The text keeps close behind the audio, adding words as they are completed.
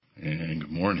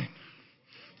morning.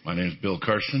 My name is Bill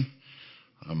Carson.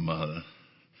 I'm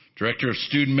Director of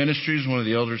Student Ministries, one of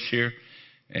the elders here,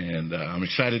 and I'm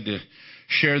excited to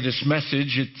share this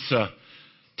message. It's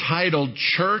titled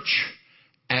Church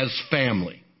as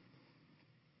Family.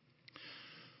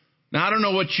 Now, I don't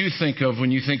know what you think of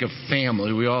when you think of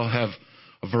family. We all have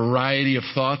a variety of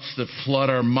thoughts that flood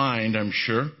our mind, I'm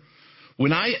sure.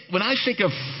 When I think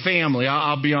of family,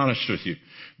 I'll be honest with you.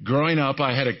 Growing up,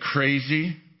 I had a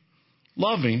crazy,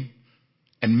 loving,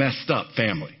 and messed up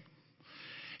family.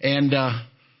 And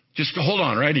just hold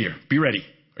on right here. Be ready.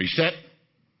 Are you set?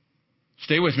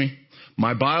 Stay with me.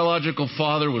 My biological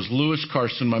father was Lewis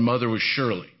Carson. My mother was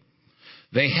Shirley.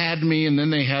 They had me, and then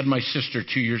they had my sister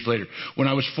 2 years later. When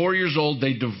I was 4 years old,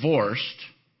 they divorced.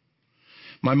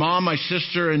 My mom, my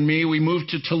sister, and me, we moved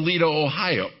to Toledo,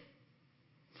 Ohio.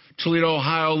 Toledo,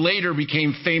 Ohio later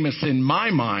became famous in my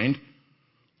mind,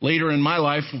 later in my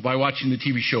life, by watching the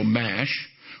TV show MASH.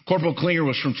 Corporal Klinger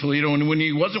was from Toledo, and when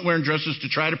he wasn't wearing dresses to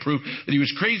try to prove that he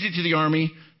was crazy to the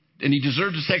Army and he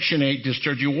deserved a Section 8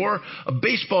 discharge, he wore a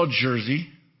baseball jersey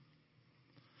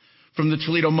from the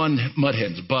Toledo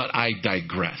Mudhens, but I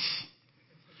digress.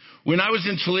 When I was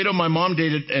in Toledo, my mom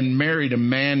dated and married a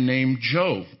man named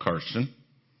Joe Carson.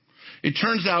 It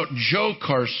turns out Joe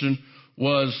Carson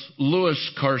was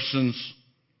Lewis Carson's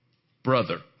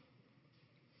brother.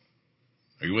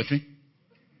 Are you with me?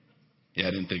 Yeah,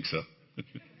 I didn't think so.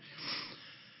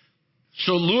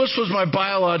 So Lewis was my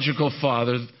biological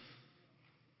father.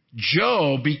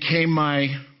 Joe became my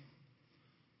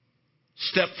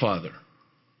stepfather.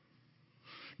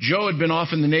 Joe had been off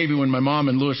in the Navy when my mom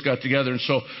and Lewis got together, and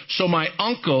so my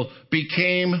uncle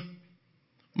became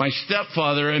my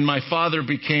stepfather, and my father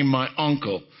became my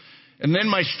uncle. And then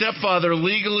my stepfather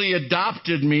legally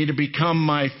adopted me to become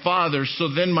my father, so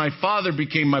then my father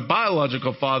became my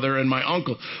biological father and my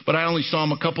uncle, but I only saw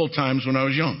him a couple of times when I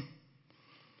was young.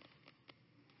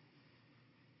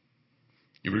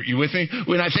 You with me?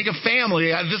 When I think of family,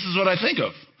 this is what I think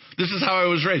of. This is how I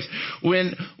was raised.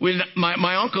 When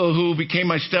my uncle, who became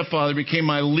my stepfather, became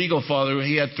my legal father,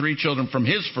 he had 3 children from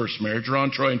his first marriage,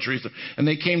 Ron, Troy, and Teresa, and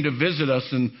they came to visit us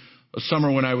in a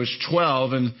summer when I was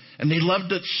 12, and they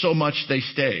loved it so much they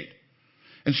stayed.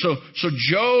 And so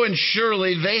Joe and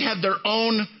Shirley, they had their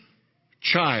own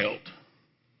child,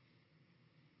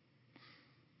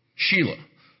 Sheila.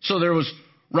 So there was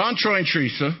Ron, Troy, and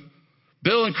Teresa,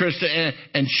 Bill and Krista,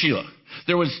 and Sheila.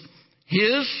 There was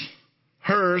his,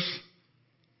 hers,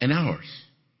 and ours.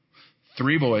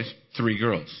 3 boys, 3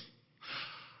 girls.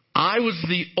 I was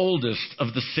the oldest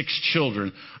of the 6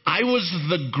 children. I was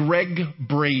the Greg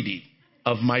Brady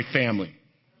of my family.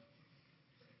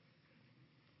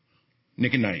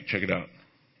 Nick and Knight, check it out.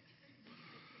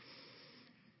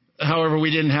 However,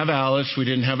 we didn't have Alice, we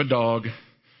didn't have a dog,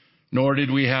 nor did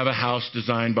we have a house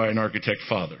designed by an architect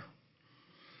father.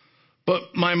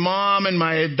 But my mom and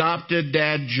my adopted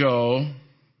dad, Joe,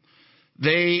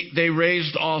 they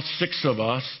raised all 6 of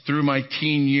us through my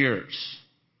teen years.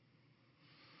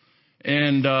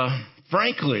 And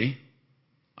frankly,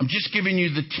 I'm just giving you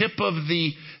the tip of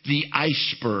the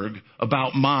iceberg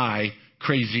about my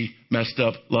crazy, messed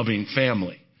up, loving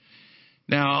family.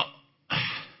 Now,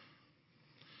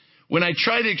 when I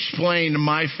try to explain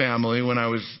my family, when I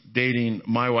was dating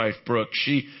my wife, Brooke,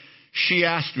 she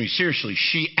asked me, seriously,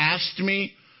 she asked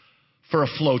me for a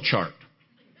flow chart.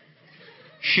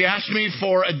 She asked me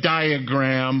for a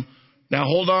diagram. Now,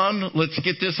 hold on. Let's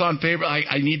get this on paper.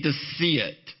 I need to see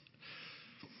it.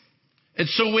 And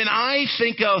so when I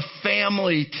think of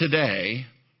family today,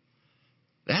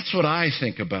 that's what I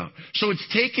think about. So it's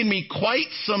taken me quite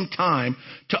some time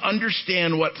to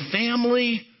understand what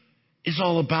family is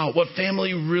all about, what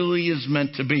family really is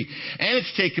meant to be. And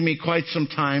it's taken me quite some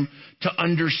time to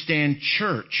understand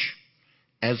church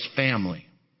as family.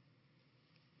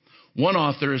 One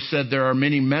author has said there are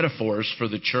many metaphors for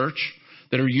the church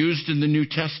that are used in the New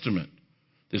Testament.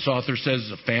 This author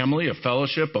says a family, a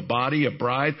fellowship, a body, a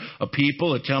bride, a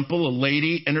people, a temple, a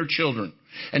lady, and her children.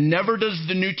 And never does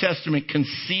the New Testament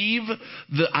conceive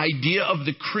the idea of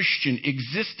the Christian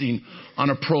existing on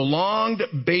a prolonged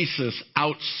basis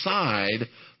outside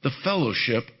the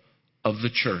fellowship of the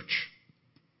church.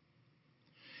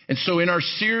 And so in our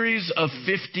series of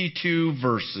 52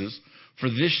 verses for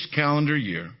this calendar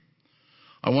year,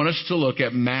 I want us to look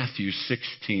at Matthew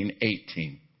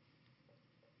 16:18.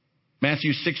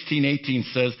 Matthew 16:18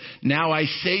 says, "Now I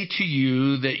say to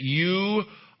you that you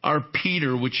are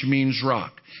Peter," which means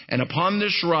rock. "And upon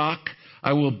this rock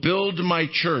I will build my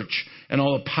church, and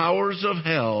all the powers of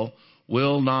hell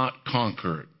will not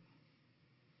conquer it."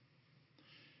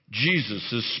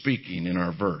 Jesus is speaking in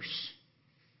our verse.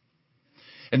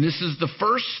 And this is the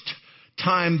first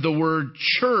time the word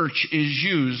church is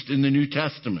used in the New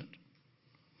Testament.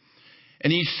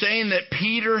 And he's saying that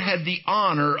Peter had the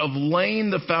honor of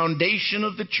laying the foundation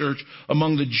of the church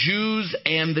among the Jews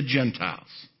and the Gentiles.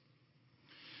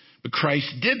 But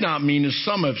Christ did not mean, as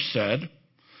some have said,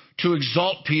 to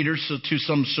exalt Peter to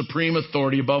some supreme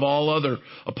authority above all other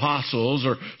apostles,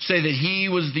 or say that he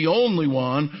was the only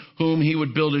one whom he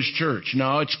would build his church.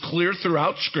 No, it's clear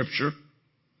throughout Scripture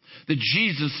that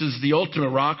Jesus is the ultimate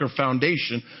rock or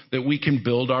foundation that we can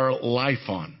build our life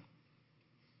on.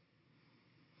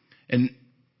 And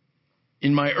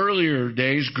in my earlier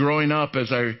days, growing up,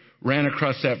 as I ran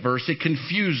across that verse, it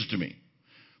confused me.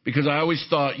 Because I always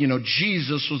thought,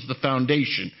 Jesus was the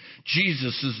foundation.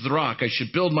 Jesus is the rock. I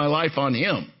should build my life on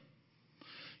him.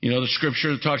 The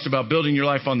scripture that talks about building your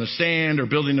life on the sand or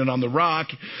building it on the rock.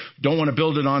 Don't want to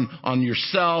build it on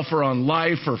yourself or on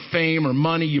life or fame or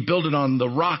money. You build it on the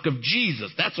rock of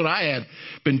Jesus. That's what I had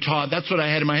been taught. That's what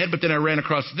I had in my head. But then I ran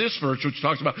across this verse, which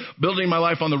talks about building my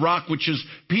life on the rock, which is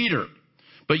Peter.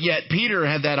 But yet Peter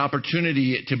had that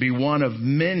opportunity to be one of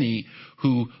many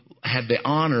who had the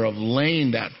honor of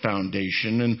laying that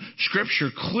foundation. And Scripture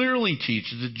clearly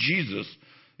teaches that Jesus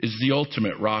is the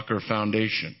ultimate rock or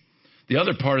foundation. The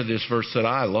other part of this verse that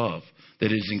I love,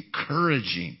 that is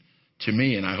encouraging to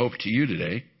me, and I hope to you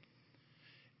today,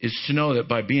 is to know that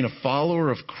by being a follower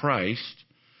of Christ,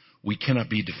 we cannot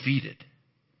be defeated.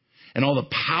 And all the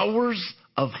powers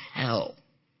of hell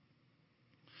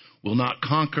will not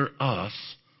conquer us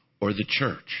or the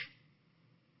church.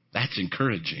 That's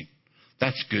encouraging.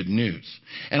 That's good news.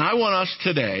 And I want us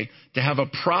today to have a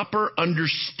proper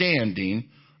understanding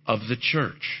of the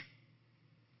church.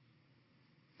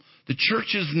 The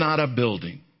church is not a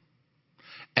building.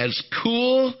 As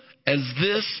cool as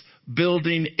this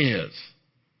building is,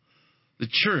 the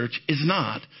church is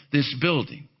not this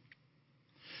building.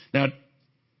 Now,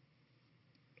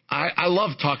 I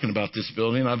love talking about this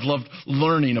building. I've loved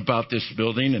learning about this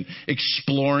building and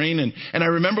exploring. And I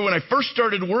remember when I first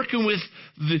started working with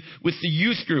the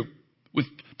youth group, with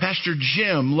Pastor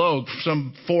Jim Logue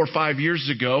some 4 or 5 years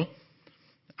ago.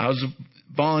 I was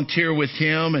a volunteer with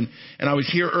him, and I was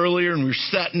here earlier, and we were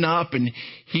setting up, and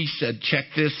he said, "Check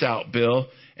this out, Bill."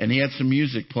 And he had some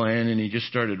music playing, and he just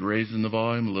started raising the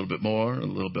volume a little bit more, a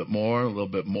little bit more, a little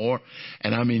bit more.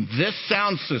 And I mean, this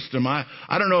sound system, I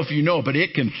don't know if you know, but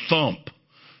it can thump.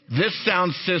 This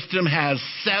sound system has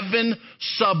 7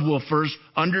 subwoofers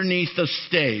underneath the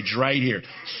stage right here.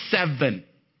 7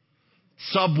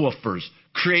 subwoofers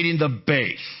creating the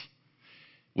bass.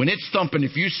 When it's thumping,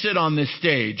 if you sit on this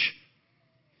stage,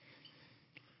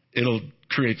 it'll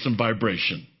create some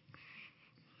vibration.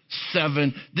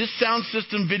 7. This sound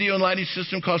system, video and lighting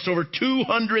system cost over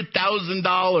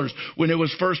 $200,000 when it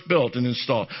was first built and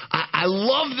installed. I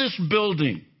love this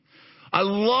building. I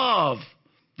love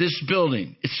this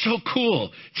building. It's so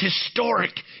cool. It's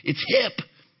historic. It's hip.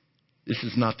 This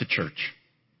is not the church.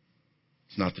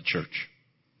 It's not the church.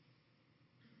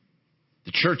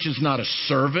 The church is not a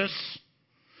service.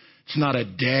 It's not a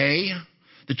day.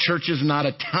 The church is not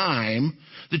a time.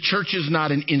 The church is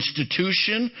not an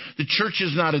institution. The church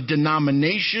is not a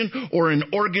denomination or an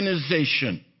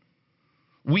organization.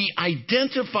 We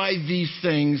identify these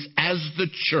things as the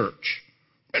church,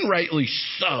 and rightly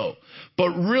so. But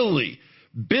really,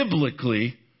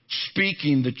 biblically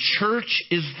speaking, the church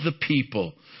is the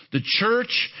people. The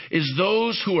church is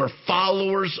those who are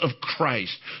followers of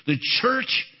Christ. The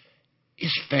church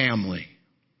is family.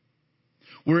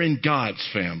 We're in God's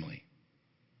family.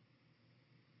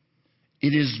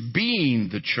 It is being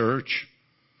the church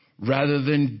rather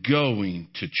than going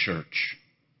to church.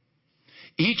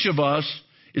 Each of us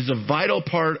is a vital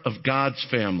part of God's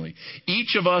family.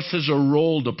 Each of us has a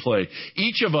role to play.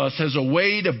 Each of us has a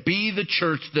way to be the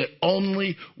church that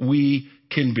only we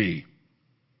can be.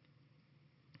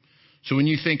 So when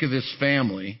you think of this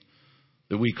family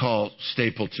that we call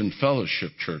Stapleton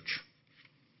Fellowship Church,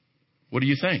 what do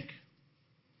you think?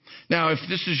 Now, if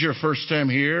this is your first time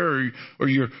here or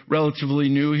you're relatively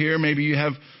new here, maybe you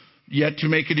have yet to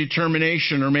make a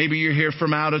determination, or maybe you're here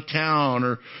from out of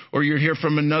town, or you're here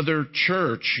from another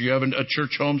church. You have a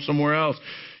church home somewhere else.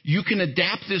 You can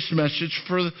adapt this message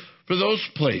for those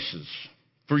places,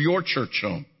 for your church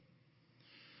home.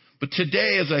 But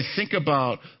today, as I think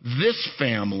about this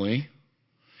family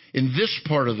in this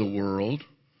part of the world,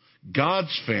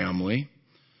 God's family,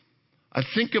 I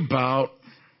think about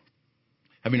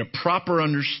having a proper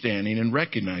understanding and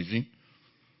recognizing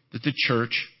that the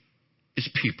church is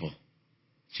people.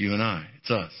 It's you and I. It's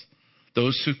us.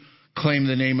 Those who claim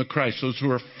the name of Christ. Those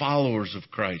who are followers of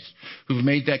Christ. Who've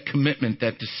made that commitment,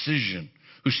 that decision.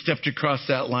 Who stepped across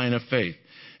that line of faith.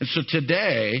 And so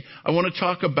today, I want to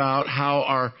talk about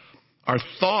how our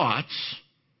thoughts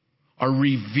are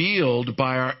revealed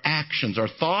by our actions. Our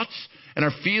thoughts and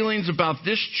our feelings about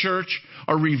this church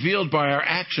are revealed by our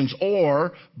actions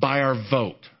or by our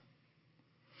vote.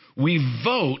 We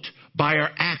vote by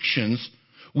our actions.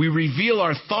 We reveal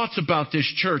our thoughts about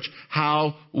this church,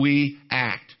 how we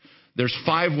act. There's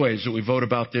 5 ways that we vote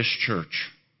about this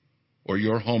church or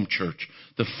your home church.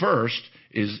 The first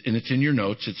is, and it's in your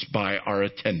notes, it's by our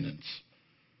attendance.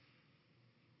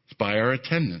 It's by our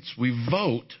attendance. We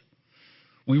vote.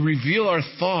 We reveal our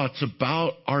thoughts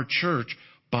about our church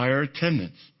by our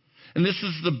attendance. And this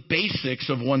is the basics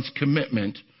of one's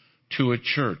commitment to a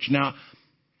church. Now,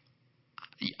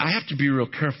 I have to be real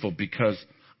careful because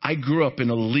I grew up in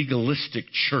a legalistic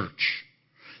church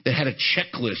that had a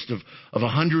checklist of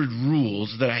 100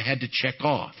 rules that I had to check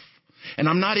off. And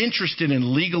I'm not interested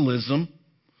in legalism,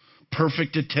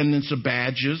 perfect attendance of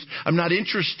badges. I'm not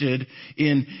interested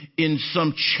in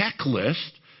some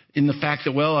checklist, in the fact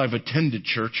that, well, I've attended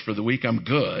church for the week, I'm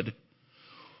good.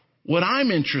 What I'm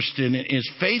interested in is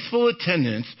faithful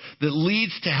attendance that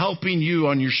leads to helping you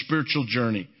on your spiritual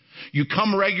journey. You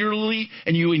come regularly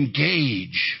and you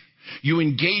engage. You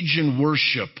engage in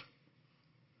worship.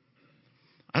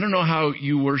 I don't know how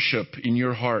you worship in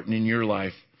your heart and in your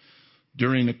life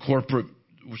during the corporate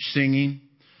singing,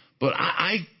 but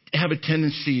I have a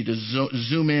tendency to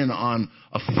zoom in on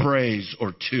a phrase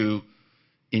or two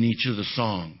in each of the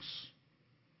songs.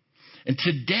 And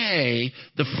today,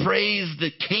 the phrase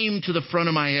that came to the front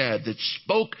of my head, that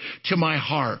spoke to my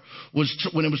heart, was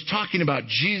when it was talking about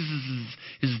Jesus'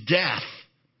 his death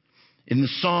in the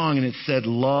song, and it said,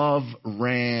 "Love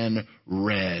ran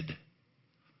red."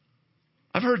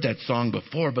 I've heard that song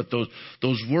before, but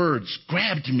those words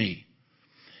grabbed me.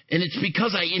 And it's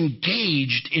because I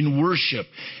engaged in worship.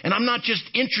 And I'm not just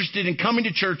interested in coming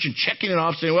to church and checking it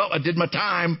off, saying, well, I did my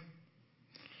time.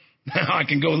 Now I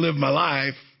can go live my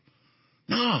life.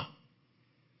 No.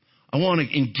 I want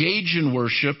to engage in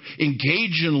worship,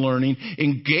 engage in learning,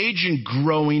 engage in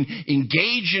growing,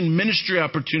 engage in ministry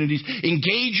opportunities,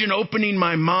 engage in opening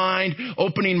my mind,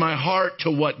 opening my heart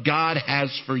to what God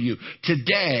has for you.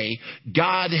 Today,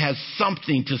 God has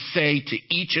something to say to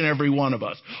each and every one of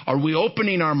us. Are we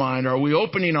opening our mind? Are we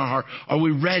opening our heart? Are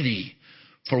we ready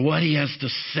for what He has to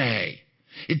say?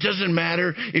 It doesn't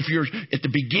matter if you're at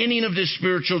the beginning of this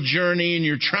spiritual journey and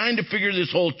you're trying to figure this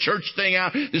whole church thing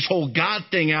out, this whole God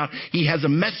thing out. He has a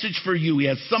message for you. He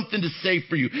has something to say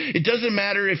for you. It doesn't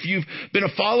matter if you've been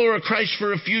a follower of Christ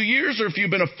for a few years or if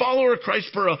you've been a follower of Christ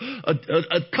for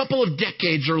a couple of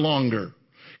decades or longer.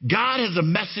 God has a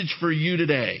message for you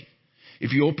today.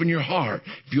 If you open your heart,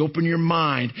 if you open your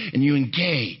mind, and you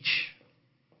engage.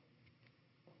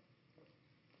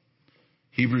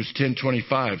 Hebrews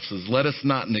 10:25 says, "Let us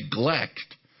not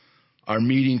neglect our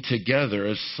meeting together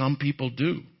as some people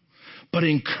do, but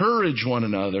encourage one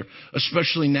another,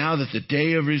 especially now that the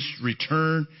day of His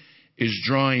return is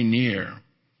drawing near."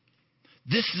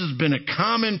 This has been a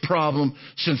common problem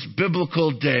since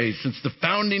biblical days, since the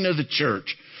founding of the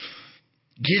church.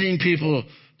 Getting people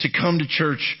to come to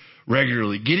church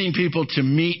regularly, getting people to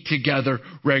meet together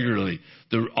regularly.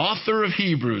 The author of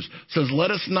Hebrews says,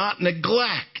 let us not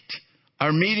neglect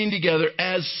our meeting together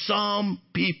as some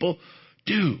people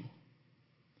do.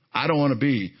 I don't want to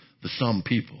be the some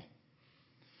people.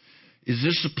 Is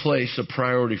this a place, a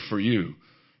priority for you?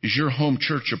 Is your home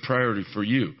church a priority for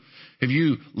you? Have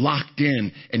you locked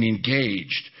in and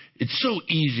engaged? It's so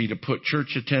easy to put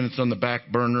church attendance on the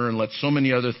back burner and let so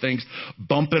many other things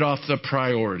bump it off the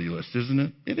priority list, isn't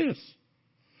it? It is.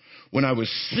 When I was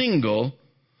single,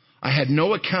 I had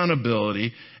no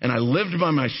accountability, and I lived by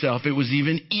myself. It was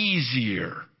even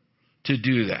easier to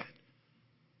do that.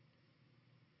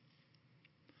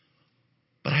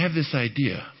 But I have this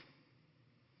idea.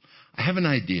 I have an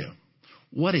idea.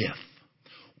 What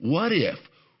if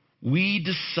we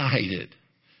decided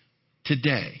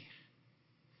today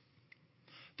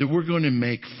that we're going to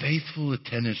make faithful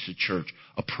attendance to church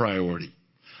a priority?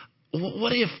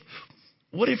 What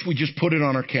if we just put it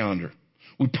on our calendar?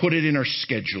 We put it in our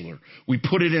scheduler. We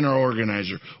put it in our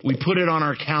organizer. We put it on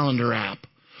our calendar app.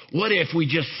 What if we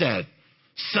just said,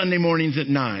 Sunday mornings at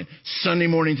 9, Sunday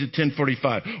mornings at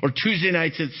 10:45, or Tuesday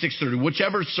nights at 6:30,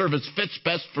 whichever service fits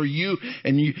best for you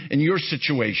and your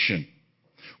situation.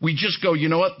 We just go, you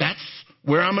know what? That's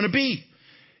where I'm going to be.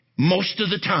 Most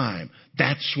of the time,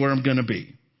 that's where I'm going to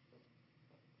be.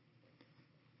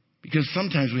 Because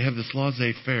sometimes we have this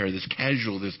laissez-faire, this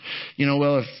casual, this,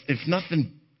 well, if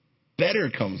nothing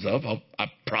better comes up, I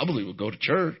probably will go to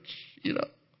church,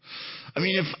 I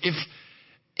mean,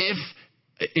 if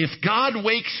if God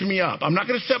wakes me up, I'm not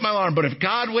going to set my alarm, but if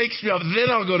God wakes me up, then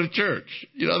I'll go to church.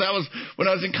 That was when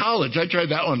I was in college. I tried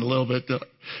that one a little bit.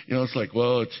 It's like,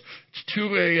 well, it's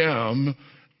 2 a.m.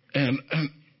 and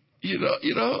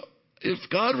if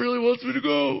God really wants me to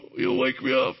go, he'll wake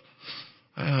me up.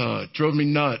 It drove me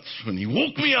nuts when he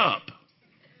woke me up.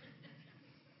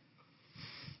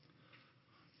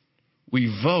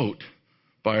 We vote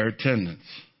by our attendance.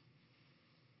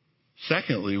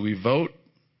 Secondly, we vote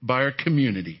by our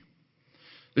community.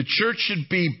 The church should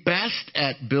be best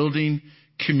at building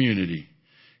community.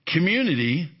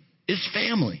 Community is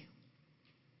family.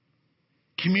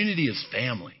 Community is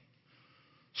family.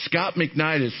 Scott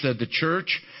McKnight has said the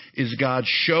church is God's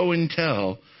show and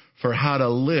tell for how to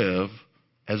live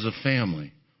as a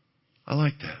family. I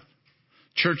like that.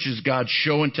 Church is God's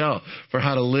show and tell for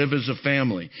how to live as a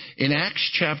family. In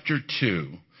Acts chapter 2,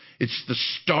 it's the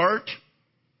start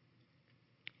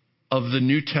of the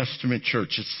New Testament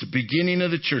church. It's the beginning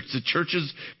of the church. The church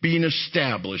is being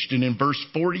established. And in verse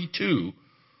 42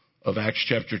 of Acts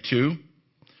chapter 2,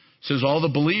 it says, all the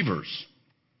believers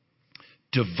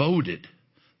devoted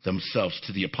themselves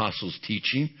to the apostles'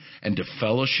 teaching and to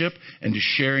fellowship and to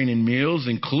sharing in meals,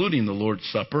 including the Lord's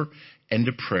Supper, and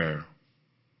to prayer.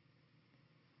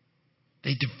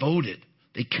 They devoted.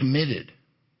 They committed.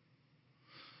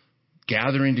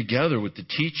 Gathering together with the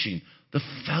teaching, the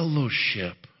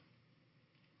fellowship,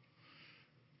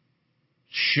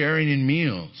 sharing in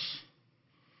meals,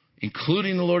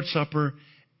 including the Lord's Supper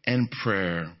and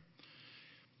prayer.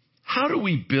 How do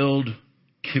we build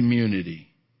community?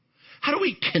 How do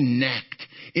we connect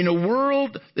in a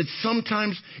world that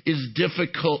sometimes is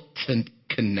difficult to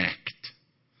connect?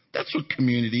 That's what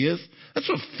community is. That's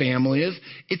what family is.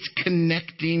 It's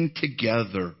connecting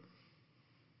together.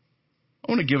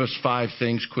 I want to give us 5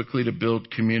 things quickly to build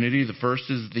community. The first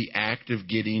is the act of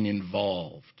getting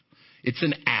involved. It's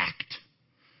an act.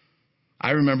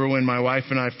 I remember when my wife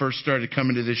and I first started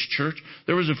coming to this church,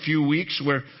 there was a few weeks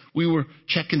where we were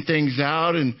checking things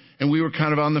out and we were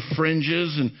kind of on the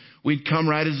fringes, and we'd come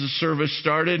right as the service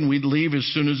started and we'd leave as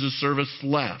soon as the service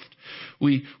left.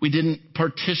 We didn't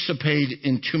participate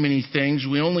in too many things.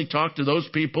 We only talked to those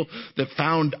people that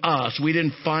found us. We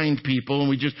didn't find people, and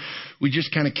we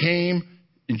just kind of came,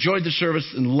 enjoyed the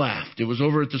service, and left. It was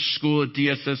over at the school at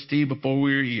DSST before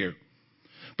we were here.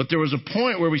 But there was a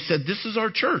point where we said, this is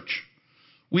our church.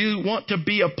 We want to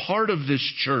be a part of this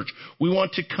church. We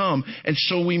want to come. And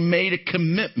so we made a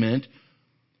commitment,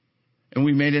 and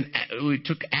we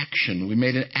took action. We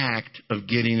made an act of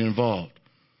getting involved.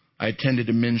 I attended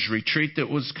a men's retreat that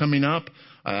was coming up.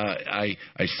 I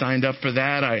signed up for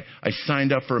that. I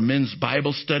signed up for a men's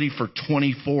Bible study for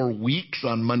 24 weeks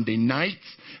on Monday nights,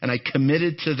 and I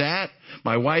committed to that.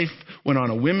 My wife went on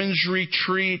a women's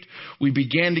retreat. We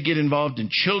began to get involved in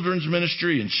children's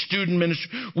ministry and student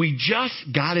ministry. We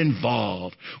just got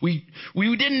involved. We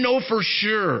didn't know for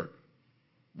sure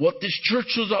what this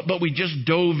church was up, but we just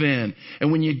dove in.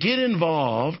 And when you get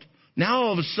involved, now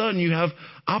all of a sudden you have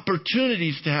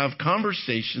opportunities to have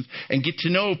conversations and get to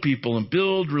know people and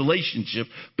build relationship,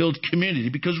 build community,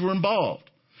 because we're involved.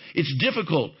 It's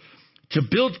difficult to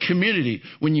build community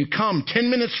when you come 10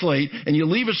 minutes late and you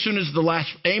leave as soon as the last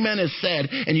amen is said,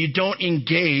 and you don't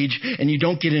engage and you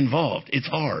don't get involved. It's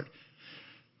hard.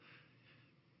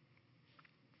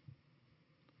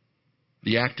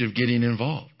 The act of getting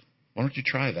involved. Why don't you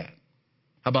try that?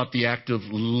 How about the act of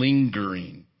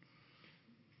lingering?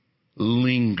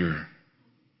 Linger.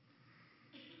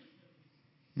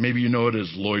 Maybe you know it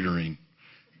as loitering.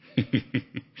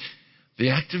 The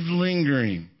act of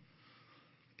lingering.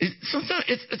 Sometimes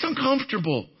it's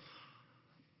uncomfortable.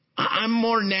 I'm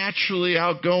more naturally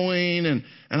outgoing, and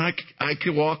I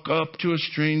could walk up to a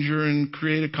stranger and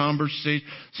create a conversation.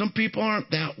 Some people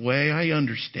aren't that way. I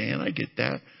understand. I get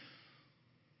that.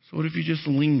 So what if you just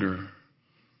linger?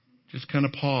 Just kind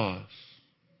of pause.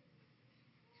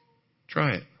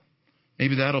 Try it.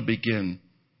 Maybe that'll begin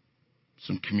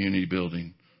some community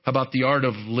building. How about the art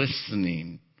of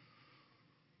listening?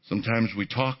 Sometimes we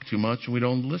talk too much and we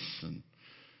don't listen.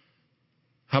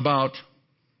 How about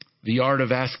the art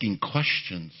of asking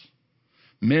questions?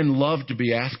 Men love to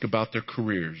be asked about their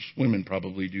careers. Women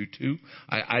probably do too.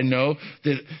 I know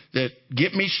that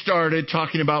get me started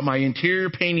talking about my interior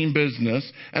painting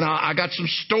business, and I got some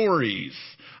stories.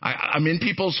 I'm in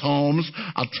people's homes.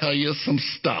 I'll tell you some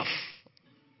stuff.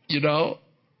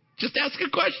 Just ask a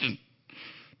question.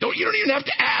 You don't even have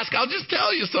to ask. I'll just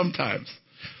tell you sometimes.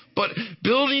 But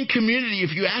building community,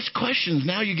 if you ask questions,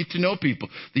 now you get to know people.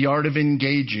 The art of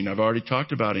engaging. I've already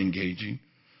talked about engaging.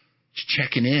 It's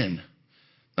checking in.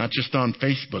 Not just on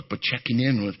Facebook, but checking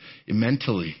in with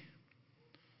mentally.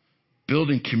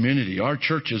 building community. Our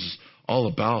church is all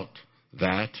about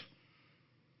that.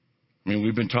 I mean,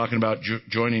 we've been talking about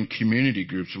joining community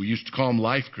groups. We used to call them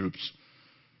life groups.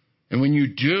 And when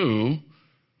you do,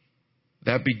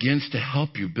 that begins to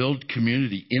help you build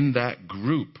community in that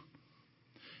group.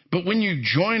 But when you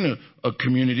join a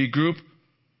community group,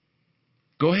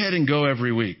 go ahead and go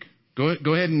every week. Go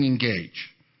ahead and engage.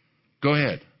 Go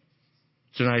ahead.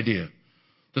 It's an idea.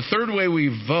 The third way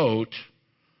we vote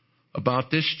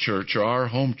about this church or our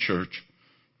home church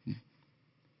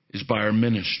is by our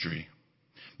ministry.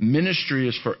 Ministry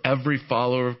is for every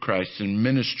follower of Christ, and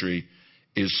ministry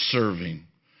is serving.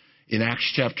 In Acts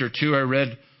chapter 2, I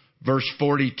read verse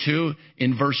 42.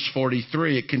 In verse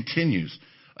 43, it continues.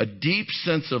 A deep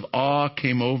sense of awe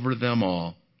came over them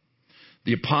all.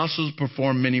 The apostles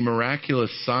performed many miraculous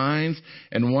signs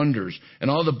and wonders. And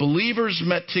all the believers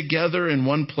met together in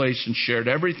one place and shared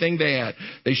everything they had.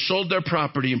 They sold their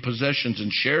property and possessions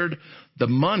and shared the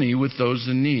money with those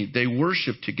in need. They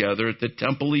worshiped together at the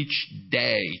temple each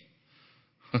day.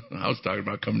 I was talking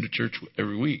about coming to church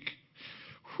every week.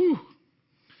 Whew.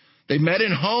 They met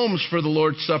in homes for the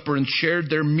Lord's Supper and shared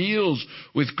their meals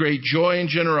with great joy and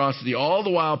generosity, all the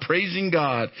while praising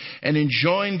God and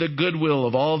enjoying the goodwill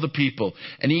of all the people.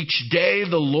 And each day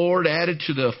the Lord added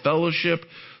to the fellowship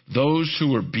those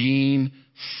who were being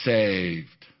saved.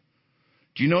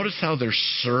 Do you notice how they're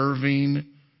serving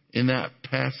in that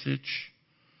passage?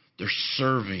 They're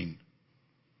serving.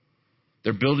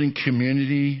 They're building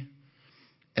community,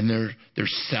 and they're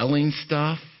selling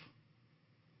stuff.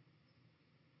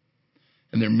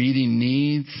 And they're meeting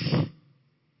needs.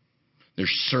 They're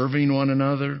serving one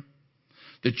another.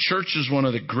 The church is one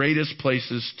of the greatest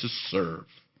places to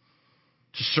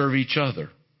serve each other,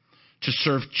 to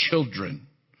serve children,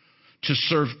 to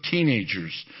serve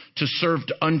teenagers, to serve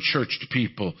unchurched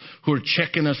people who are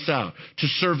checking us out, to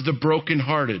serve the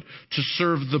brokenhearted, to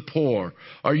serve the poor.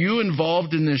 Are you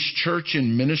involved in this church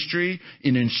in ministry,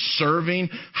 in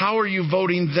serving? How are you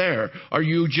voting there? Are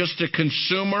you just a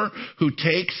consumer who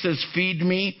takes, says, feed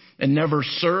me, and never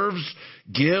serves,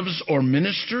 gives, or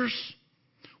ministers?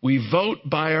 We vote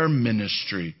by our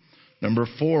ministry. Number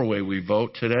 4 way we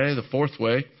vote today, the 4th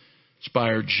way, is by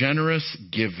our generous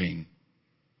giving.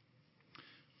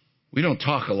 We don't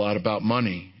talk a lot about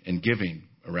money and giving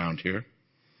around here.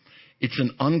 It's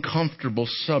an uncomfortable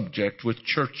subject with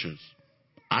churches.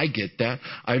 I get that.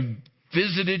 I've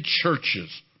visited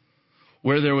churches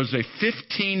where there was a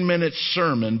 15-minute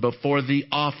sermon before the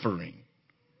offering.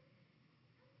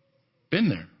 Been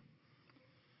there.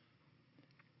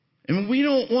 And we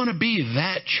don't want to be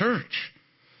that church.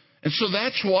 And so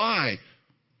that's why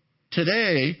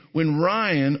today, when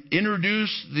Ryan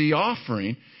introduced the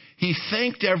offering, he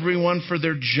thanked everyone for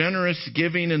their generous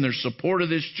giving and their support of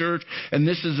this church. And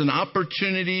this is an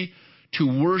opportunity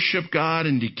to worship God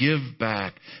and to give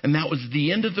back. And that was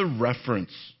the end of the reference.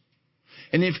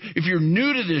 And if you're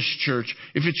new to this church,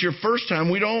 if it's your first time,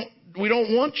 we don't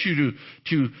want you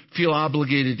to feel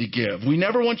obligated to give. We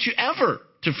never want you ever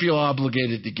to feel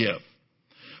obligated to give.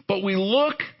 But we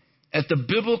look at the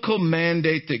biblical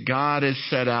mandate that God has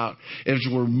set out as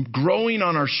we're growing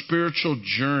on our spiritual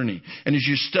journey. And as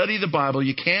you study the Bible,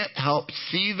 you can't help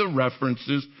see the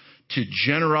references to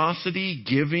generosity,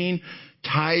 giving,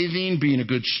 tithing, being a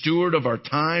good steward of our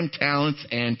time, talents,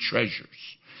 and treasures.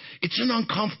 It's an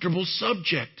uncomfortable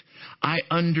subject. I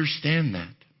understand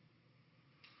that.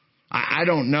 I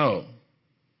don't know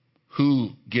who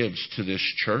gives to this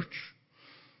church.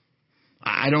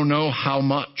 I don't know how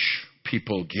much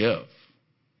people give.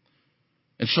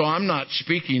 And so I'm not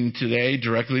speaking today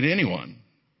directly to anyone.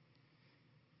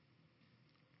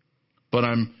 But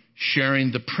I'm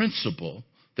sharing the principle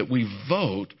that we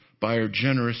vote by our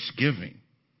generous giving.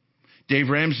 Dave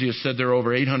Ramsey has said there are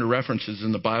over 800 references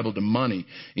in the Bible to money,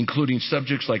 including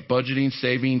subjects like budgeting,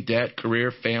 saving, debt,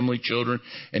 career, family, children,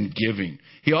 and giving.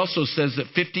 He also says that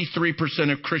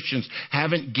 53% of Christians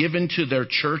haven't given to their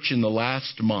church in the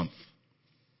last month.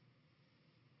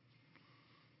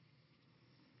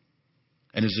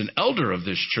 And as an elder of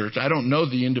this church, I don't know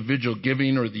the individual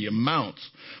giving or the amounts,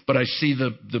 but I see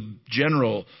the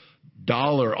general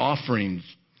dollar offerings,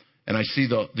 and I see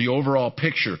the overall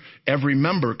picture. Every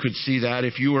member could see that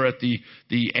if you were at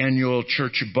the annual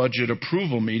church budget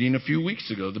approval meeting a few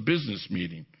weeks ago, the business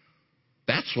meeting.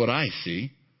 That's what I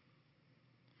see.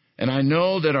 And I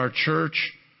know that our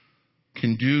church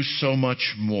can do so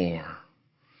much more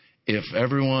if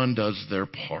everyone does their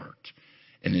part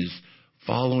and is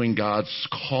following God's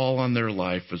call on their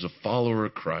life as a follower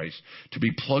of Christ, to be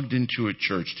plugged into a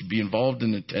church, to be involved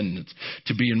in attendance,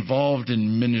 to be involved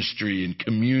in ministry and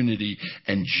community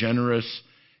and generous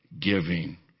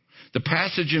giving. The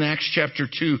passage in Acts chapter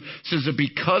 2 says that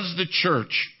because the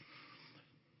church,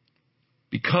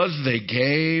 because they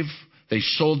gave, they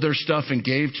sold their stuff and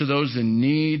gave to those in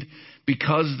need,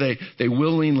 because they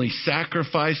willingly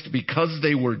sacrificed, because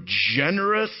they were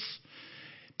generous,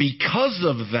 because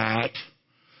of that,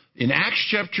 in Acts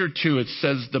chapter 2, it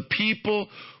says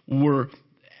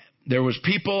there was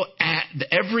people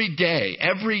every day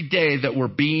that were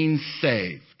being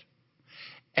saved.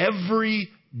 Every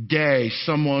day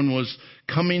someone was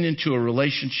coming into a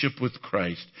relationship with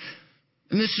Christ.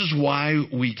 And this is why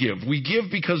we give. We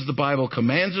give because the Bible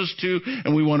commands us to,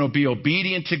 and we want to be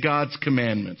obedient to God's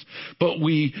commandments. But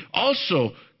we also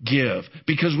give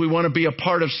because we want to be a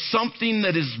part of something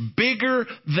that is bigger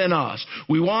than us.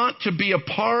 We want to be a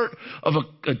part of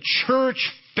a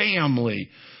church family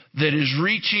that is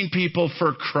reaching people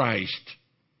for Christ.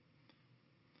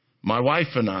 My wife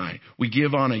and I, we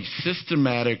give on a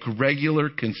systematic,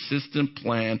 regular, consistent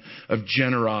plan of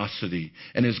generosity.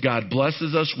 And as God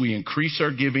blesses us, we increase our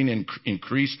giving and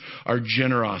increase our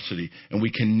generosity. And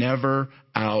we can never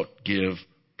outgive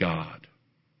God.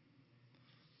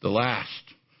 The last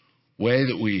way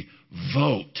that we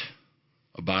vote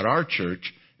about our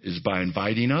church is by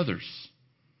inviting others.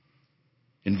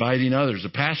 Inviting others. A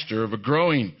pastor of a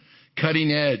growing,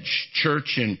 cutting-edge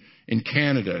church in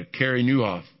Canada, Carey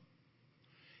Nieuwhof,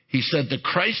 he said, the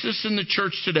crisis in the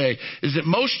church today is that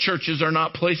most churches are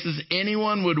not places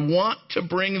anyone would want to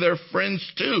bring their friends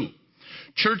to.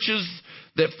 Churches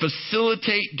that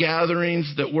facilitate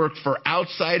gatherings that work for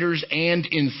outsiders and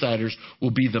insiders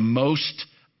will be the most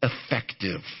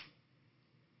effective.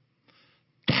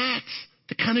 That's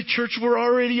the kind of church we're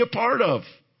already a part of.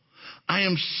 I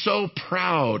am so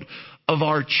proud of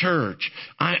our church.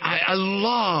 I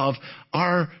love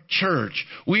our church.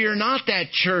 We are not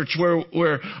that church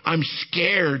where I'm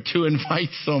scared to invite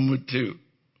someone to.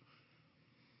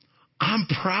 I'm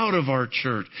proud of our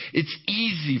church. It's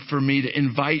easy for me to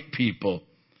invite people.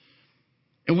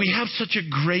 And we have such a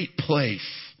great place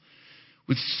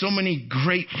with so many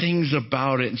great things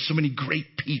about it and so many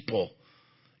great people.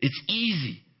 It's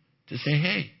easy to say,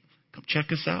 hey, come check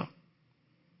us out.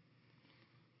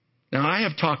 Now, I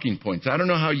have talking points. I don't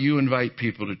know how you invite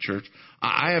people to church.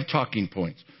 I have talking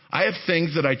points. I have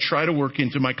things that I try to work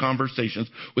into my conversations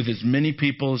with as many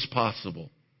people as possible.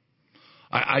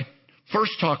 I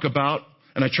first talk about,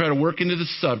 and I try to work into the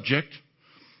subject,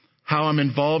 how I'm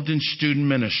involved in student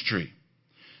ministry.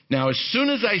 Now, as soon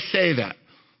as I say that,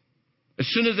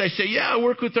 yeah, I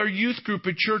work with our youth group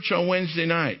at church on Wednesday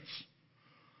nights,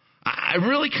 I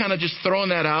really kind of just throwing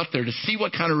that out there to see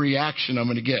what kind of reaction I'm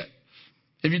going to get.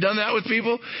 Have you done that with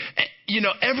people? You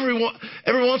know, every once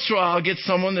in a while I'll get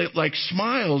someone that like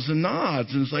smiles and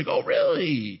nods and it's like, oh,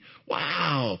 really?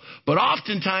 Wow. But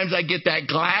oftentimes I get that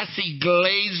glassy,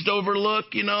 glazed over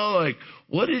look, you know, like,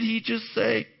 what did he just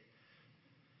say?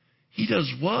 He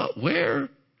does what? Where?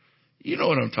 You know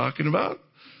what I'm talking about.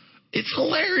 It's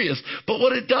hilarious. But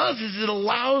what it does is it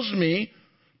allows me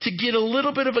to get a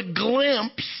little bit of a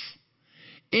glimpse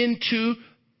into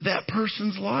that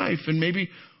person's life and maybe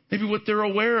what they're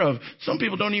aware of. Some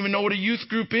people don't even know what a youth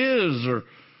group is, or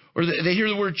they hear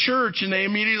the word church and they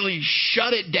immediately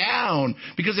shut it down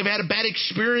because they've had a bad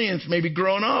experience maybe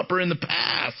growing up or in the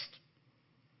past.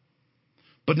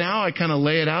 But now I kind of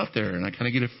lay it out there and I kind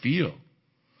of get a feel.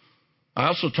 I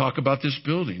also talk about this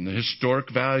building, the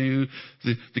historic value,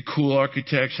 the cool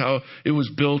architects, how it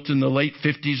was built in the late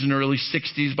 50s and early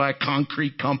 60s by a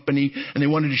concrete company, and they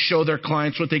wanted to show their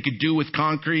clients what they could do with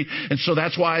concrete. And so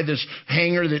that's why this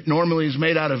hangar that normally is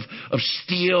made out of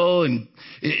steel and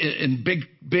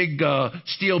big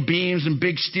steel beams and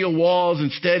big steel walls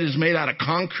instead is made out of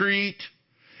concrete.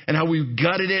 And how we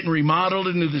gutted it and remodeled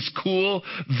it into this cool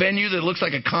venue that looks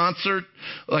like a concert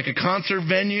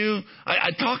venue.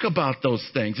 I talk about those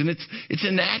things. And it's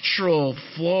a natural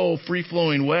flow,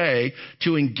 free-flowing way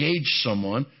to engage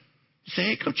someone. Say,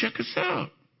 hey, come check us out.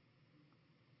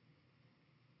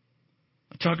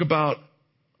 I talk about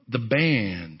the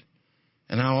band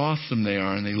and how awesome they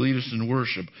are and they lead us in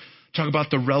worship. Talk about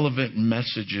the relevant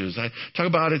messages. I talk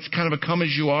about it's kind of a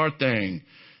come-as-you-are thing.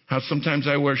 How sometimes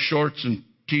I wear shorts and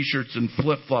T-shirts and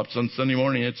flip-flops on Sunday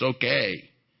morning. It's okay.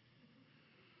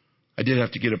 I did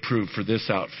have to get approved for this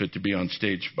outfit to be on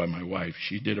stage by my wife.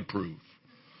 She did approve.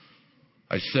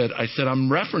 I said, I'm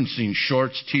referencing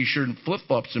shorts, T-shirt, and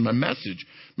flip-flops in my message.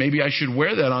 Maybe I should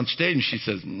wear that on stage. And she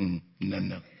says,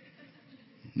 no.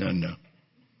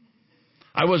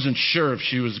 I wasn't sure if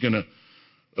she was going to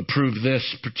approve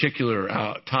this particular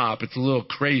top. It's a little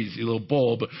crazy, a little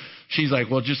bold, but she's like,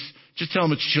 well, just tell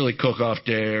them it's chili cook-off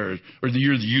day, or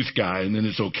you're the youth guy, and then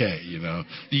it's okay, you know.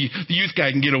 The youth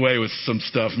guy can get away with some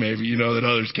stuff maybe, you know, that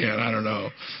others can't. I don't know.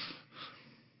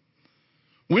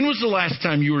 When was the last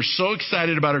time you were so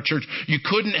excited about our church you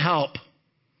couldn't help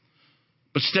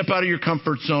but step out of your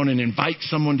comfort zone and invite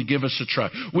someone to give us a try?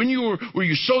 When were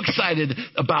you so excited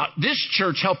about this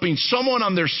church helping someone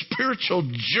on their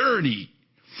spiritual journey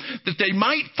that they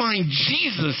might find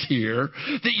Jesus here,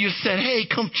 that you said, hey,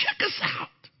 come check us out?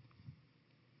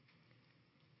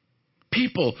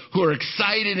 People who are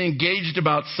excited and engaged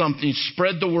about something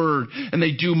spread the word, and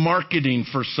they do marketing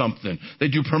for something. They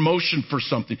do promotion for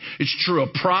something. It's true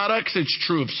of products. It's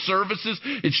true of services.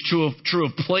 It's true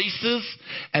of places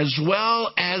as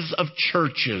well as of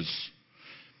churches.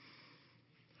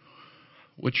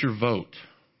 What's your vote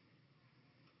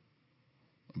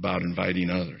about inviting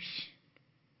others?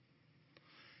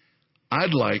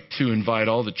 I'd like to invite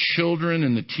all the children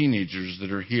and the teenagers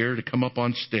that are here to come up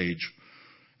on stage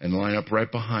and line up right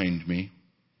behind me.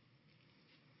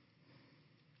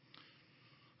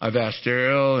 I've asked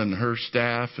Ariel and her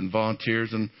staff and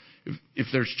volunteers, and if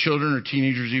there's children or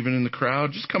teenagers even in the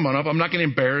crowd, just come on up. I'm not going to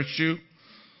embarrass you.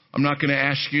 I'm not going to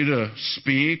ask you to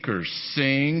speak or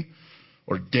sing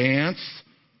or dance.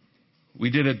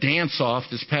 We did a dance-off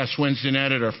this past Wednesday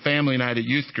night at our family night at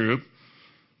youth group.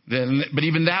 But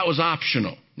even that was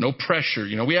optional. No pressure.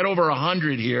 You know, we had over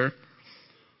 100 here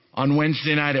on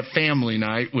Wednesday night at family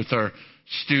night with our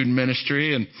student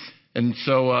ministry. And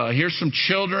so here's some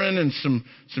children and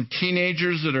some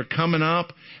teenagers that are coming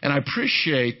up, and I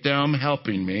appreciate them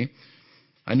helping me.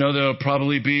 I know there'll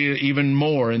probably be even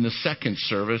more in the second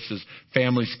service as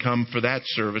families come for that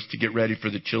service to get ready for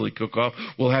the chili cook-off.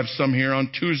 We'll have some here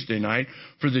on Tuesday night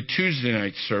for the Tuesday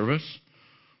night service.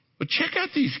 But check out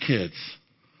these kids.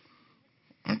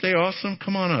 Aren't they awesome?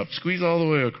 Come on up. Squeeze all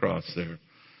the way across there.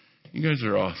 You guys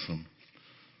are awesome.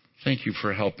 Thank you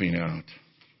for helping out.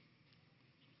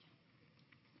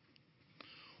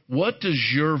 What does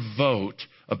your vote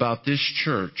about this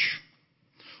church,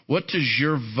 what does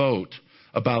your vote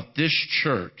about this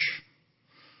church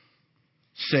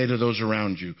say to those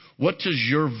around you? What does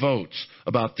your votes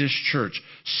about this church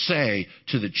say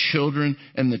to the children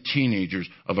and the teenagers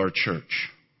of our church?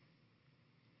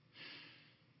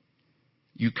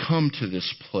 You come to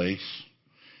this place.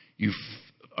 You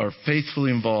are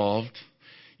faithfully involved.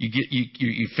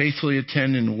 You faithfully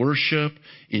attend in worship,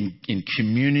 in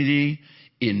community,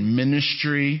 in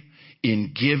ministry,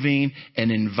 in giving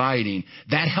and inviting.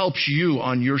 That helps you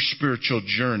on your spiritual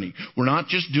journey. We're not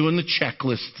just doing the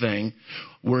checklist thing.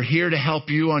 We're here to help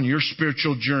you on your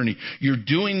spiritual journey. You're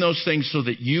doing those things so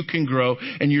that you can grow,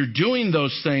 and you're doing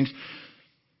those things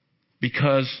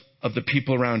because of the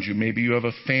people around you. Maybe you have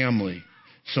a family.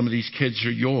 Some of these kids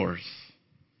are yours.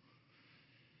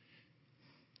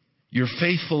 Your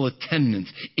faithful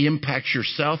attendance impacts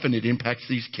yourself, and it impacts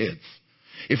these kids.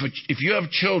 If you have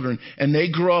children and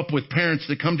they grow up with parents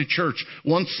that come to church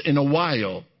once in a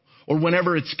while or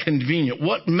whenever it's convenient,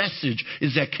 what message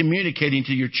is that communicating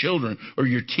to your children or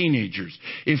your teenagers?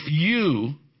 If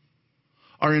you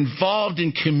are involved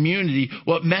in community,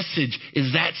 what message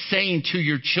is that saying to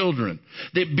your children?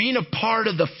 That being a part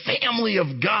of the family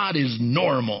of God is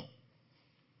normal.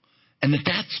 And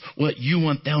that's what you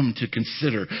want them to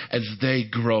consider as they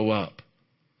grow up.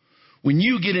 When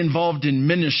you get involved in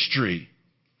ministry,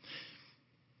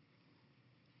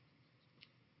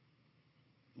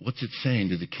 what's it saying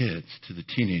to the kids, to the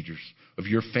teenagers of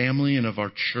your family and of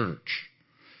our church?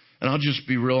 And I'll just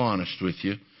be real honest with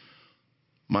you.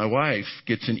 My wife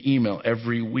gets an email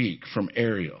every week from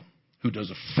Ariel, who does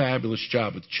a fabulous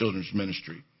job with children's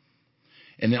ministry.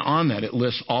 And then on that, it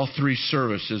lists all 3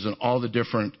 services and all the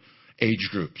different age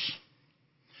groups.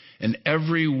 And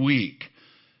every week,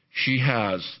 she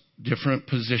has different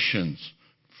positions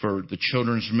for the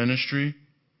children's ministry.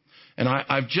 And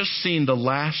I've just seen the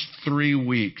last 3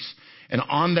 weeks, and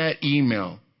on that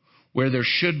email, where there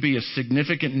should be a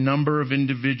significant number of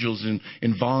individuals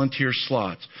in volunteer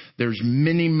slots, there's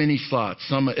many, many slots.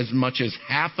 Some as much as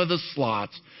half of the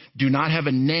slots do not have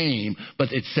a name,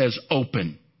 but it says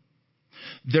open.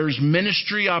 There's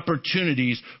ministry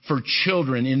opportunities for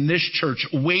children in this church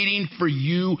waiting for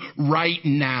you right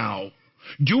now.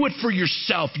 Do it for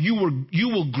yourself. You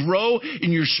will grow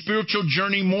in your spiritual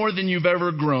journey more than you've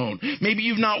ever grown. Maybe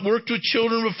you've not worked with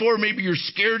children before. Maybe you're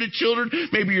scared of children.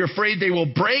 Maybe you're afraid they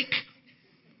will break.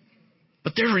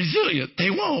 But they're resilient.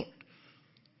 They won't.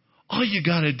 All you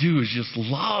got to do is just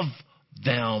love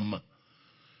them.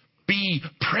 Be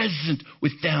present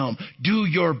with them. Do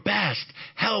your best.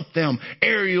 Help them.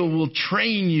 Ariel will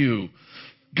train you.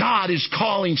 God is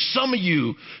calling some of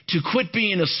you to quit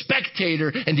being a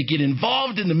spectator and to get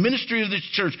involved in the ministry of this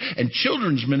church. And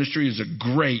children's ministry is a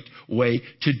great way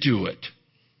to do it.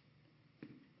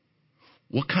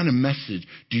 What kind of message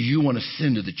do you want to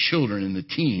send to the children and the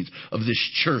teens of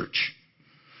this church?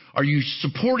 Are you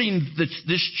supporting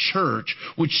this church,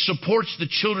 which supports the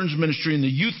children's ministry and the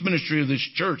youth ministry of this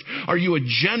church? Are you a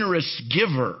generous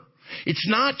giver? It's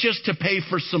not just to pay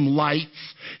for some lights.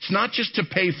 It's not just to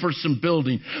pay for some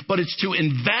building, but it's to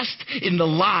invest in the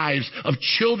lives of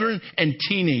children and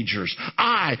teenagers.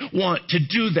 I want to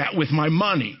do that with my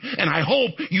money. And I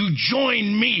hope you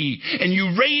join me and you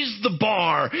raise the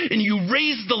bar and you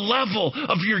raise the level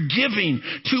of your giving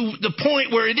to the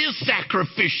point where it is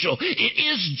sacrificial. It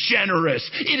is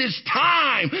generous. It is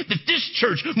time that this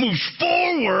church moves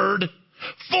forward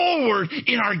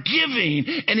in our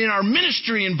giving and in our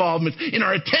ministry involvement, in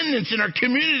our attendance, in our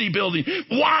community building.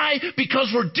 Why?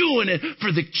 Because we're doing it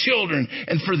for the children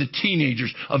and for the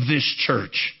teenagers of this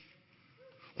church.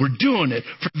 We're doing it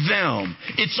for them.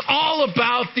 It's all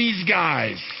about these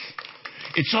guys.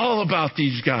 It's all about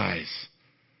these guys.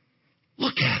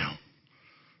 Look at them.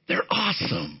 They're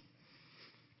awesome.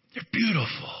 They're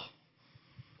beautiful.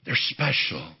 They're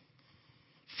special.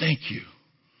 Thank you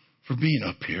for being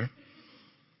up here.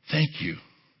 Thank you.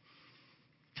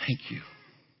 Thank you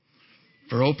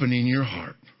for opening your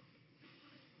heart.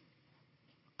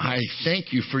 I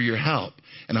thank you for your help.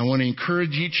 And I want to encourage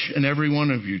each and every one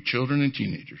of you, children and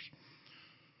teenagers,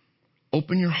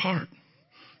 open your heart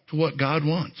to what God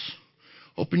wants.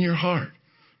 Open your heart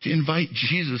to invite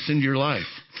Jesus into your life.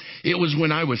 It was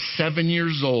when I was 7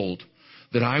 years old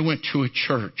that I went to a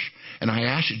church and I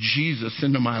asked Jesus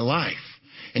into my life.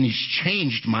 And He's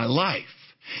changed my life.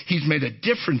 He's made a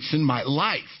difference in my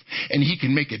life, and He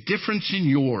can make a difference in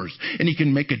yours, and He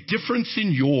can make a difference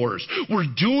in yours. We're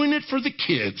doing it for the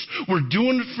kids. We're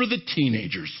doing it for the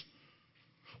teenagers.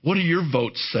 What do your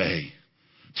votes say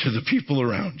to the people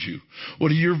around you? What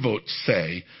do your votes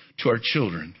say to our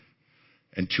children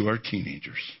and to our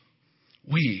teenagers?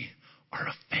 We are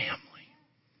a family.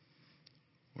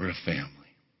 We're a family.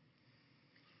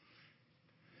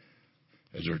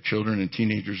 As our children and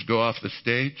teenagers go off the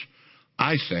stage,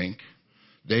 I think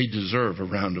they deserve a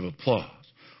round of applause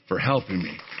for helping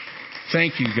me.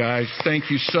 Thank you, guys. Thank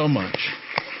you so much.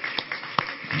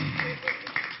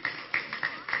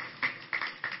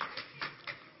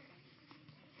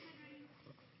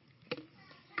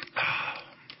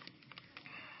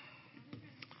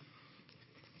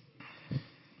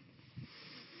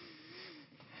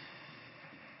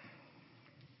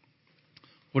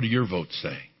 What do your votes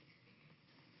say?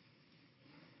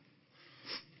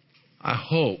 I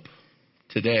hope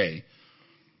today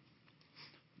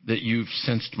that you've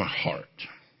sensed my heart.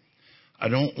 I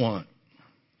don't want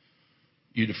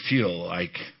you to feel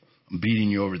like I'm beating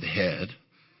you over the head,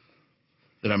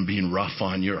 that I'm being rough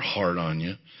on you or hard on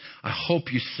you. I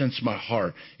hope you sense my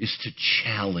heart is to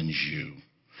challenge you,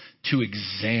 to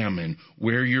examine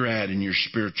where you're at in your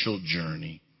spiritual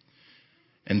journey.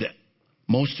 And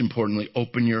most importantly,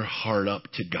 open your heart up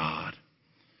to God.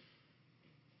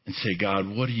 And say, God,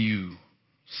 what are you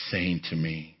saying to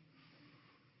me?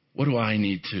 What do I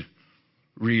need to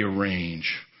rearrange,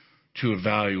 to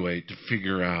evaluate, to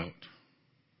figure out?